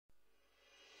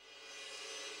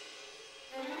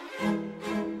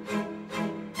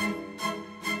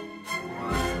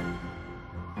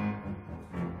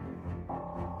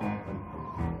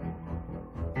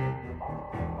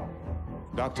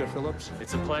Dr. Phillips?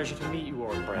 It's a pleasure to meet you,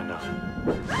 Old Brenda.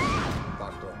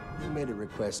 Doctor, you made a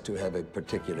request to have a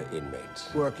particular inmate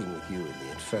working with you in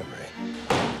the infirmary.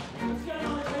 Let's get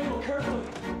on the table carefully.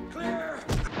 Clear!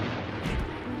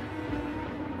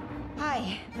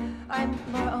 Hi, I'm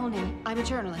Laura Olney. I'm a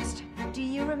journalist. Do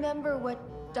you remember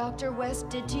what Dr. West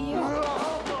did to you?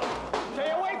 Stay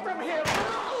away from him!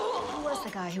 Who was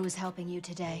the guy who was helping you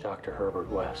today? Dr. Herbert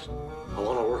West. I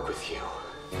want to work with you.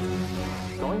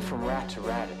 Going from rat to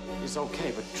rat is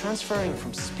okay, but transferring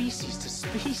from species to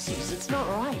species, it's not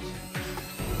right.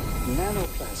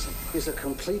 Nanoplasm is a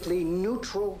completely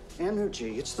neutral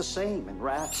energy. It's the same in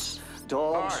rats,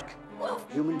 dogs,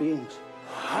 human beings.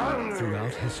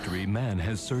 Throughout history, man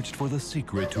has searched for the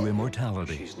secret to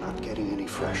immortality. She's not getting any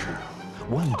fresher.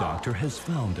 One doctor has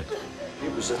found it.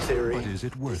 It was a theory. But is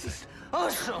it worth it?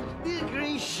 Awesome! Big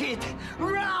green shit!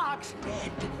 Rocks!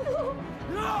 Dead!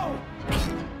 No!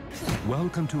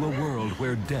 Welcome to a world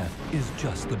where death is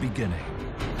just the beginning.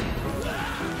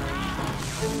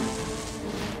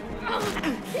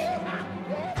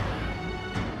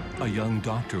 A young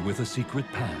doctor with a secret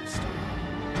past.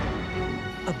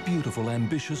 A beautiful,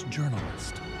 ambitious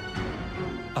journalist.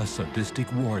 A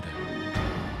sadistic warden.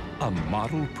 A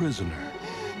model prisoner.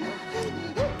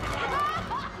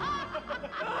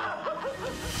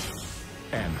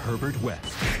 And Herbert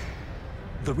West,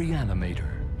 the Re-Animator.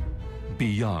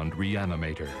 Beyond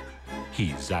Re-Animator,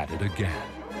 he's at it again.